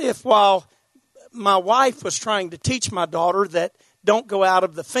 What if while my wife was trying to teach my daughter that don't go out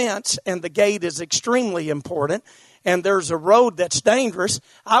of the fence and the gate is extremely important and there's a road that's dangerous,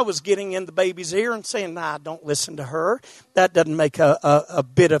 I was getting in the baby's ear and saying, nah, don't listen to her. That doesn't make a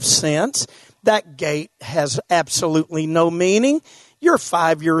bit of sense. That gate has absolutely no meaning. You're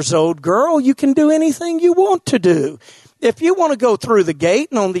 5 years old, girl. You can do anything you want to do. If you want to go through the gate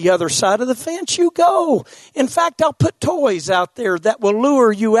and on the other side of the fence, you go. In fact, I'll put toys out there that will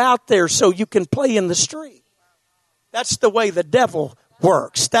lure you out there so you can play in the street. That's the way the devil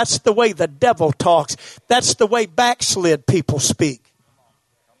works. That's the way the devil talks. That's the way backslid people speak.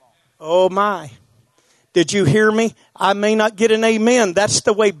 Oh my. Did you hear me? I may not get an amen. That's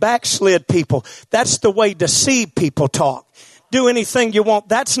the way backslid people. That's the way deceived people talk. Do anything you want.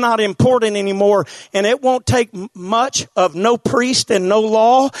 That's not important anymore. And it won't take much of no priest and no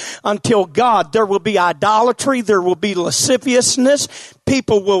law until God. There will be idolatry. There will be lasciviousness.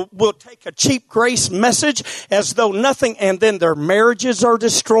 People will take a cheap grace message as though nothing. And then their marriages are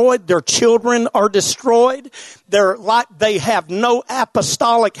destroyed. Their children are destroyed. They have no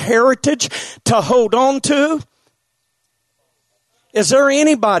apostolic heritage to hold on to. Is there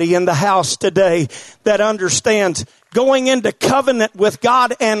anybody in the house today that understands going into covenant with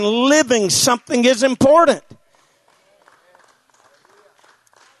God and living something is important?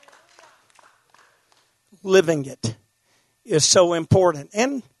 Living it is so important.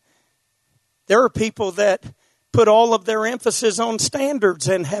 And there are people that put all of their emphasis on standards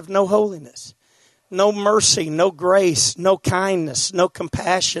and have no holiness, no mercy, no grace, no kindness, no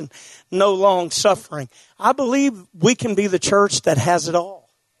compassion, no long suffering. I believe we can be the church that has it all.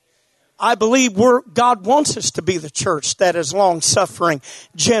 I believe God wants us to be the church that is long-suffering,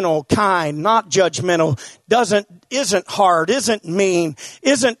 gentle, kind, not judgmental, isn't hard, isn't mean,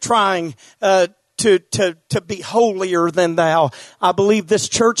 isn't trying to be holier than thou. I believe this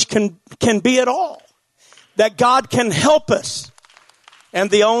church can be it all. That God can help us. And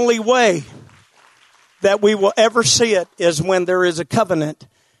the only way that we will ever see it is when there is a covenant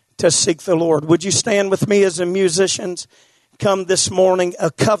to seek the Lord. Would you stand with me as the musicians come this morning,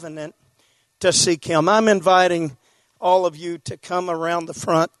 a covenant to seek Him? I'm inviting all of you to come around the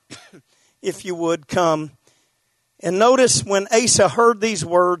front, if you would come. And notice when Asa heard these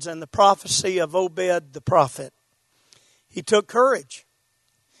words and the prophecy of Obed the prophet, he took courage.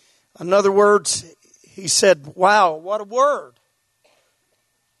 In other words, he said, wow, what a word.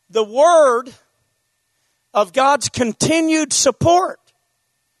 The word of God's continued support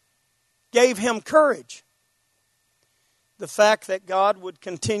gave him courage. The fact that God would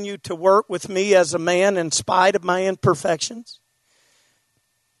continue to work with me as a man in spite of my imperfections.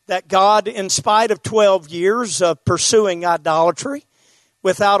 That God, in spite of 12 years of pursuing idolatry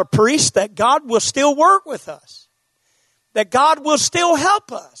without a priest, that God will still work with us. That God will still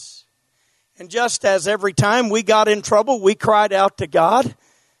help us. And just as every time we got in trouble, we cried out to God.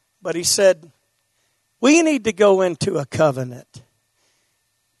 But He said, we need to go into a covenant.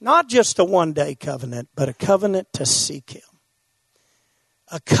 Not just a one-day covenant, but a covenant to seek Him.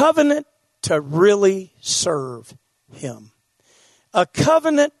 A covenant to really serve Him. A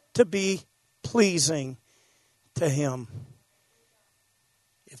covenant to be pleasing to Him.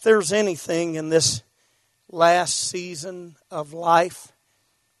 If there's anything in this last season of life,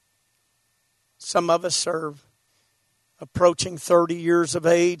 some of us are approaching 30 years of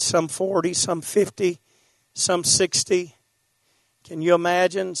age, some 40, some 50, some 60. Can you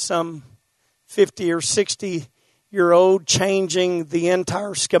imagine some 50 or 60-year-old changing the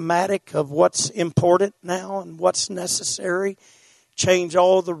entire schematic of what's important now and what's necessary? Change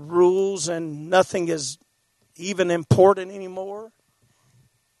all the rules and nothing is even important anymore?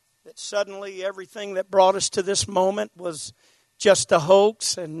 That suddenly everything that brought us to this moment was just a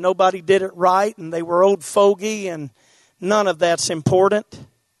hoax and nobody did it right and they were old fogey and none of that's important.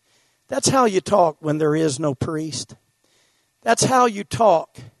 That's how you talk when there is no priest. That's how you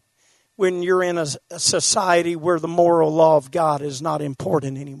talk when you're in a society where the moral law of God is not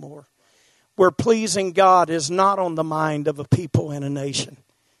important anymore. Where pleasing God is not on the mind of a people and a nation.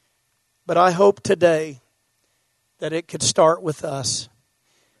 But I hope today that it could start with us.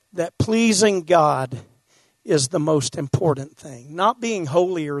 That pleasing God is the most important thing. Not being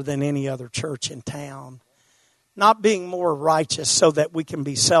holier than any other church in town. Not being more righteous so that we can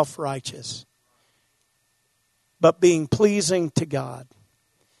be self-righteous. But being pleasing to God.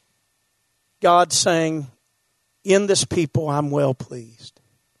 God saying, in this people I'm well pleased.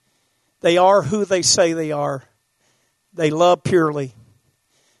 They are who they say they are. They love purely.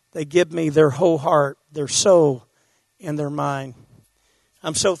 They give me their whole heart, their soul, and their mind.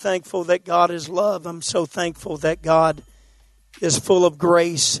 I'm so thankful that God is love. I'm so thankful that God is full of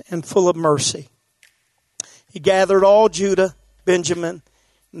grace and full of mercy. He gathered all Judah, Benjamin,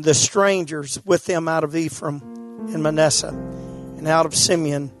 and the strangers with them out of Ephraim and Manasseh and out of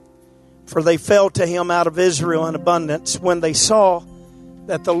Simeon. For they fell to him out of Israel in abundance when they saw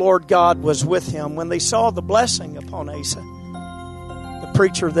that the Lord God was with him. When they saw the blessing upon Asa, the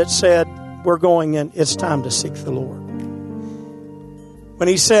preacher that said, we're going in, it's time to seek the Lord. When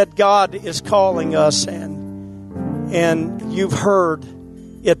he said God is calling us and you've heard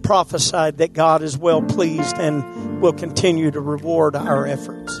it prophesied that God is well pleased and will continue to reward our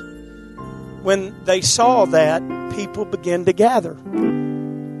efforts. When they saw that, people began to gather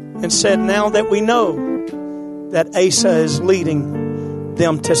and said, now that we know that Asa is leading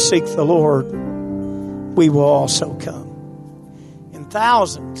them to seek the Lord, we will also come. And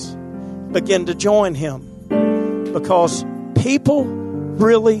thousands begin to join him because people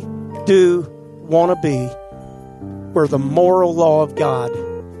really do want to be where the moral law of God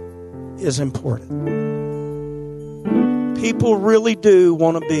is important. People really do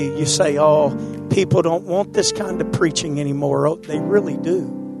want to be. You say, oh, people don't want this kind of preaching anymore. Oh, they really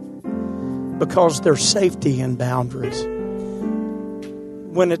do. Because there's safety in boundaries.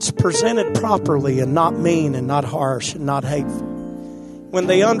 When it's presented properly and not mean and not harsh and not hateful. When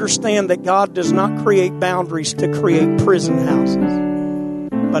they understand that God does not create boundaries to create prison houses.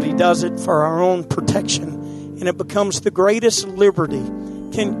 But He does it for our own protection. And it becomes the greatest liberty.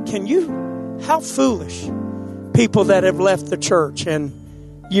 Can you, how foolish people that have left the church and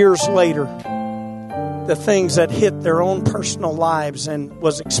years later, the things that hit their own personal lives and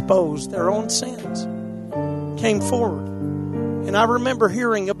was exposed, their own sins, came forward. And I remember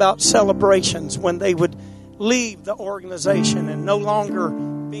hearing about celebrations when they would leave the organization and no longer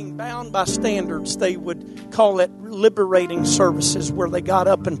being bound by standards. They would call it liberating services, where they got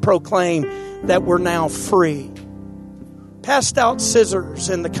up and proclaimed that we're now free. Passed out scissors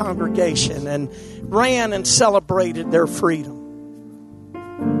in the congregation and ran and celebrated their freedom.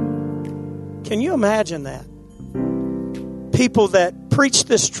 Can you imagine that? People that preached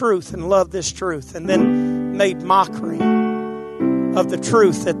this truth and loved this truth and then made mockery of the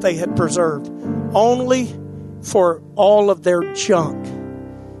truth that they had preserved, only for all of their junk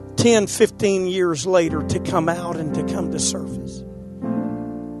 10, 15 years later to come out and to come to surface.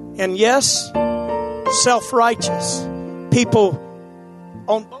 And yes, self-righteous people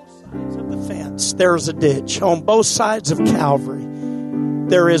on both sides of the fence. There's a ditch. On both sides of Calvary,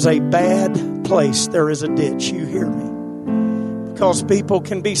 there is a bad place. There is a ditch. You hear me? Because people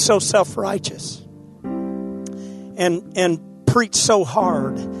can be so self-righteous and preach so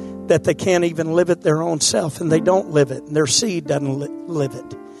hard that they can't even live it their own self, and they don't live it, and their seed doesn't live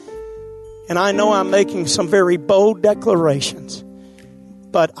it. And I know I'm making some very bold declarations,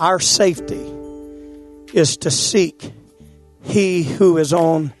 but our safety is to seek He who is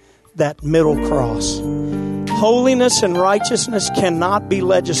on that middle cross. Holiness and righteousness cannot be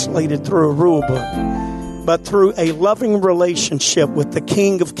legislated through a rule book, but through a loving relationship with the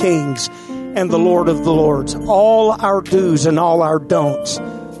King of Kings and the Lord of the Lords. All our do's and all our don'ts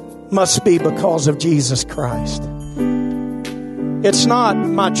must be because of Jesus Christ. It's not,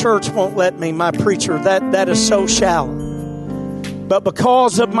 my church won't let me, my preacher, that is so shallow. But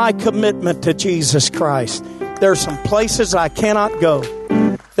because of my commitment to Jesus Christ, there are some places I cannot go.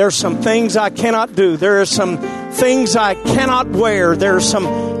 There are some things I cannot do. There are some things I cannot wear. There are some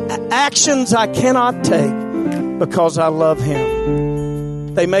actions I cannot take because I love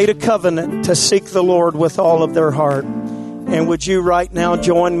Him. They made a covenant to seek the Lord with all of their heart. And would you right now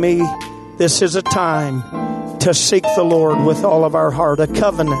join me? This is a time to seek the Lord with all of our heart. A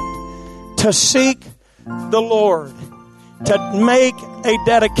covenant to seek the Lord, to make a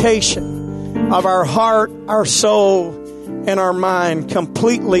dedication of our heart, our soul, and our mind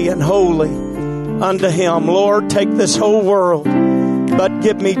completely and wholly unto Him. Lord, take this whole world, but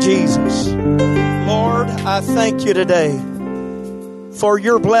give me Jesus. Lord, I thank you today for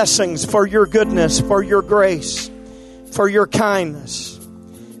your blessings, for your goodness, for your grace, for your kindness.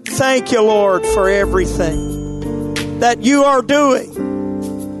 Thank you, Lord, for everything that you are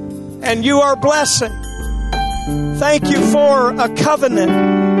doing and you are blessing. Thank you for a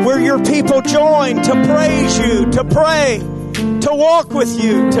covenant where your people join to praise you, to pray, to walk with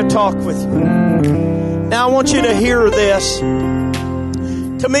you, to talk with you. Now I want you to hear this.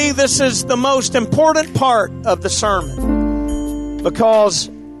 To me, this is the most important part of the sermon, because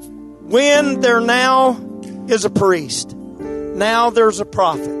when there now is a priest, now there's a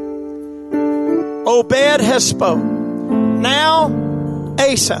prophet. Obed has spoken. Now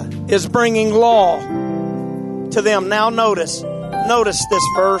Asa is bringing law to them. Now notice this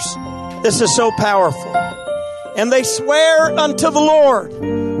verse. This is so powerful. And they swear unto the Lord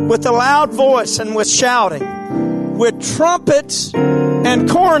with a loud voice and with shouting, with trumpets and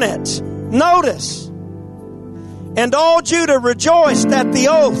cornets. Notice. And all Judah rejoiced at the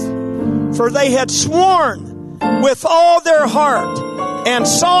oath, for they had sworn with all their heart and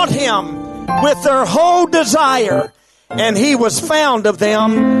sought him with their whole desire. And he was found of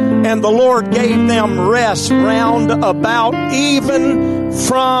them, and the Lord gave them rest round about, even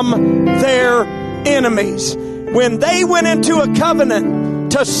from their enemies. When they went into a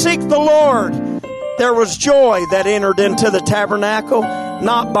covenant to seek the Lord, there was joy that entered into the tabernacle,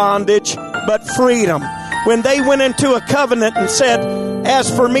 not bondage, but freedom. When they went into a covenant and said,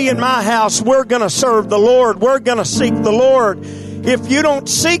 as for me and my house, we're going to serve the Lord. We're going to seek the Lord. If you don't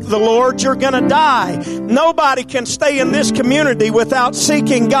seek the Lord, you're going to die. Nobody can stay in this community without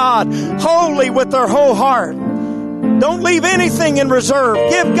seeking God wholly with their whole heart. Don't leave anything in reserve.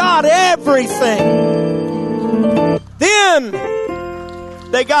 Give God everything. Then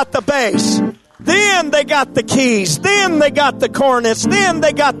they got the bass. Then they got the keys. Then they got the cornets. Then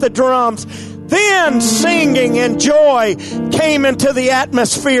they got the drums. Then singing and joy came into the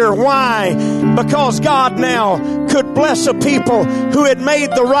atmosphere. Why? Because God now could bless a people who had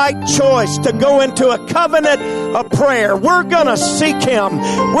made the right choice to go into a covenant of prayer. We're going to seek Him.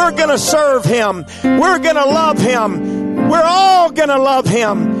 We're going to serve Him. We're going to love Him. We're all going to love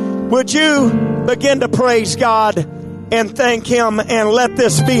Him. Would you begin to praise God and thank Him, and let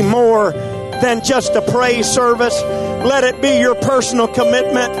this be more than just a praise service? Let it be your personal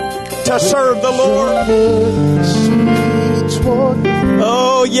commitment to serve the Lord.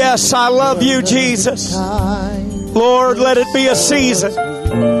 Oh yes, I love you, Jesus. Lord, let it be a season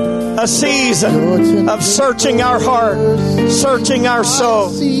of searching our heart, searching our soul.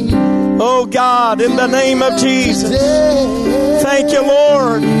 Oh God, in the name of Jesus, thank you,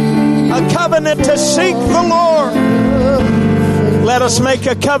 Lord. A covenant to seek the Lord. Let us make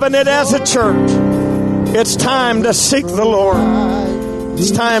a covenant as a church. It's time to seek the Lord.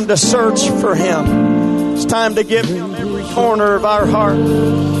 It's time to search for Him. It's time to give Him every corner of our heart,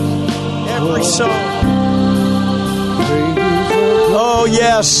 every soul. Oh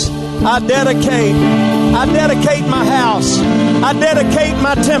yes, I dedicate my house. I dedicate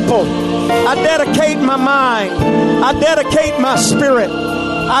my temple. I dedicate my mind. I dedicate my spirit.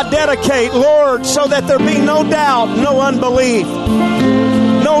 I dedicate, Lord, so that there be no doubt, no unbelief,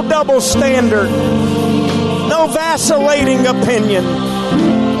 no double standard, no vacillating opinion.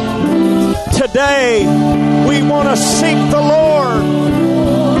 Today, we want to seek the Lord.